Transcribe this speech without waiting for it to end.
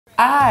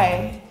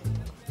I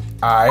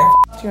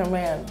f***ed your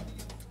man.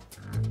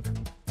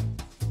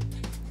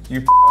 You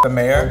f***ed the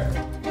mayor?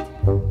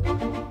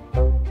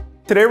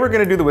 Today we're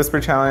gonna do the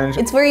whisper challenge.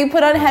 It's where you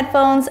put on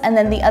headphones and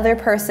then the other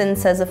person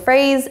says a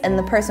phrase and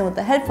the person with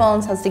the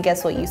headphones has to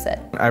guess what you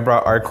said. I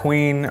brought our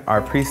queen,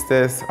 our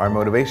priestess, our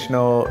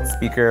motivational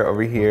speaker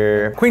over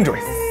here, Queen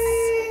Joyce.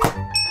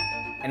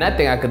 And I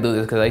think I could do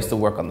this because I used to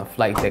work on the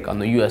flight deck on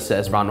the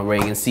USS Ronald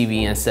Reagan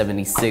CVN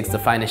 76, the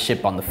finest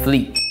ship on the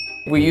fleet.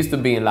 We used to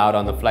being loud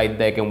on the flight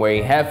deck and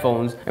wearing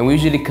headphones, and we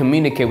usually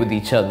communicate with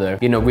each other,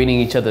 you know, reading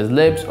each other's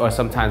lips or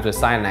sometimes with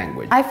sign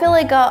language. I feel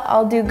like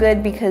I'll do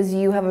good because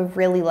you have a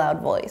really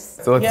loud voice.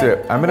 So let's do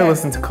it. I'm gonna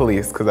listen to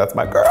Kelis because that's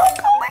my girl,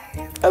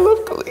 Kelis. I love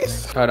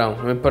Kelis. Hold on,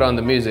 let me put on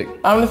the music.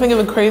 I'm gonna think of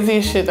the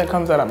craziest shit that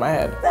comes out of my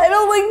head. I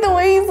don't like the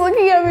way he's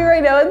looking at me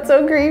right now. It's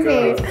so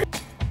creepy.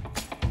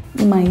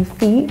 My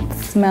feet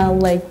smell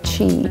like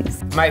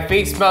cheese. My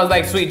feet smells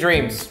like sweet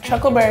dreams.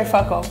 Chuckleberry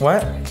fuckle.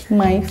 What?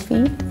 My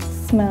feet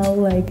smell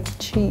like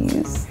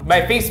cheese.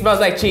 My feet smells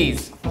like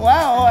cheese.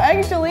 Wow,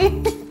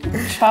 actually.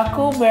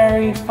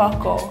 Chuckleberry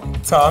fuckle.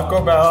 Taco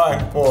Bell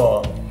and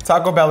full.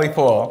 Taco Belly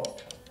full.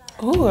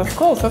 Ooh, that's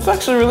close. That's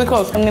actually really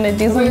close. I'm gonna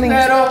do something.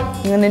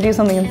 I'm gonna do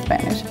something in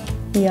Spanish.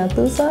 Ya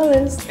tú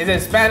sabes. Is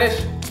it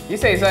Spanish? You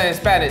say something in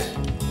Spanish.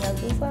 Ya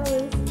tú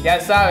sabes. Ya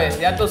sabes,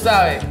 ya tú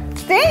sabes.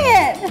 Dang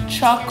it!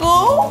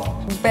 Chuckleberry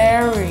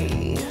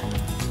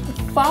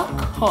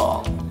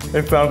fuckle.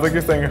 It sounds like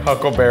you're saying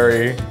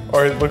Huckleberry,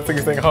 or it looks like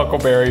you're saying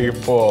Huckleberry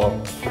full.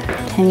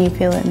 Can you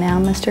feel it now,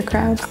 Mr.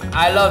 Krabs?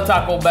 I love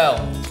Taco Bell.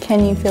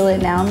 Can you feel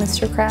it now,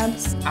 Mr.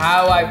 Krabs?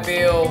 How I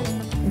feel.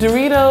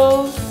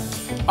 Doritos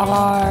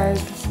are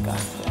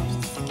disgusting.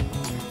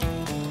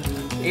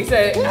 He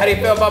said, how do you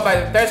feel about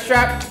my thirst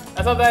trap?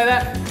 Or something like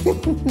that?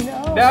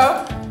 No.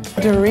 No?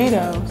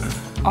 Doritos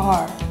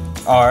are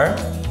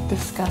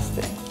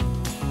disgusting.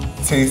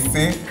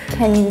 Tasty.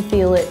 Can you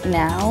feel it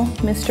now,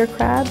 Mr.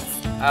 Krabs?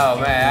 Oh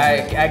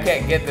man, I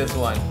can't get this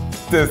one.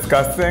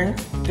 Disgusting.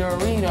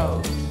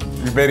 Doritos.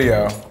 Your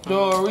video.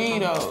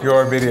 Doritos.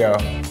 Your video.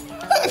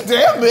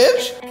 Damn,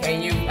 bitch.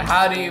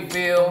 How do you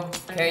feel?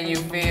 Can you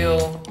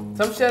feel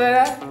some shit like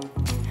that?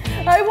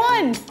 I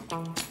won.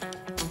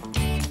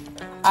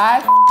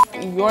 I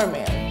your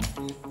man.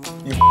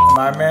 You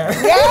my man.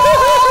 Yay!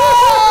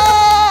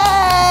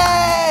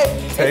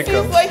 Take it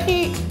seems like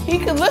he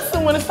could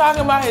listen when it's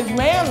talking about his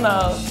man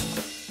though.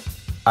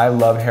 I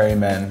love hairy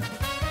men.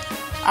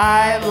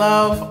 I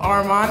love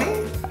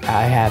Armani.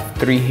 I have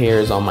 3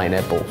 hairs on my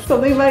nipples.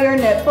 Something about your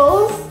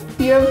nipples?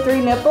 You have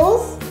 3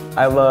 nipples?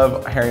 I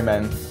love hairy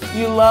men.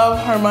 You love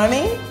her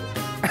money?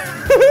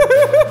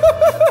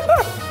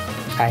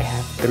 I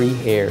have 3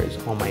 hairs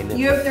on my nipples.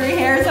 You have 3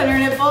 hairs on your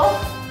nipple?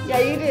 Yeah,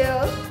 you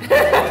do.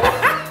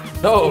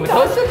 No,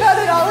 Talks about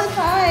it all the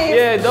time.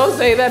 Yeah, don't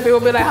say that. People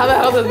be like, how the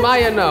hell does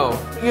Maya know?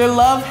 You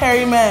love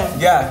hairy men.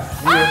 Yes,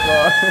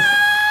 beautiful.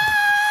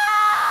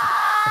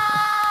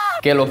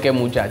 ¿Qué lo que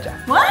muchacha?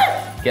 What?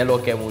 ¿Qué lo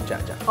que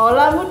muchacha?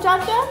 Hola,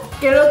 muchacha.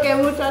 ¿Qué lo que,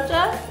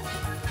 muchacha?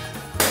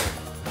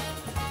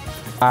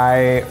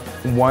 I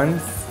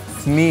once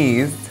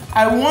sneezed.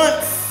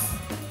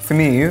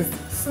 Sneezed.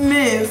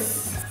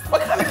 Sniz.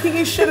 What kind of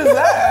kinky shit is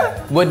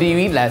that? What did you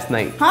eat last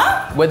night?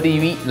 Huh? What did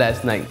you eat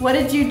last night? What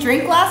did you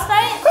drink last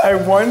night? I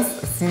once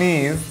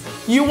sneezed.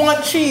 You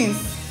want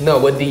cheese? No,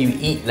 what did you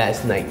eat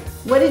last night?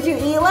 What did you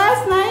eat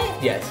last night?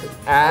 Yes.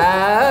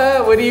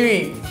 What do you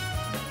eat?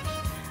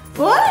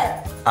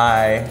 What?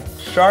 I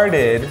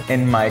sharted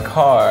in my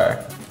car.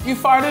 You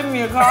farted in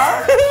your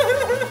car?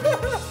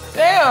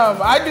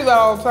 Damn, I do that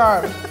all the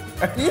time.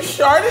 You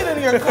sharted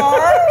in your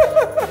car?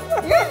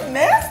 You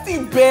nasty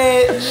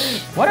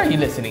bitch. What are you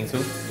listening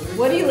to?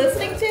 What are you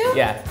listening to?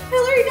 Yeah.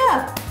 Hillary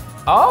Duff.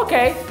 Oh,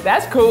 okay,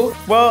 that's cool.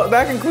 Well,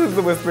 that concludes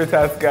the whisper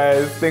test,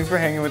 guys. Thanks for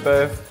hanging with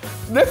us.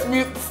 This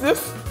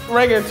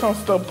reggaeton's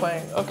still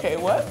playing. Okay,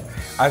 what?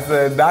 I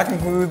said that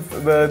concludes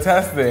the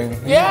testing.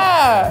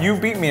 Yeah. You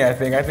beat me, I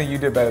think. I think you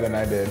did better than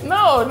I did.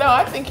 No,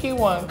 I think he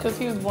won because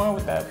he was born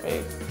with that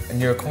face.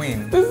 And you're a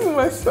queen. This is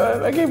my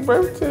son. I gave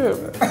birth to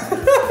him.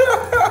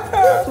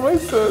 That's my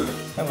son.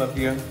 I love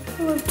you.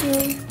 I love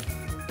you.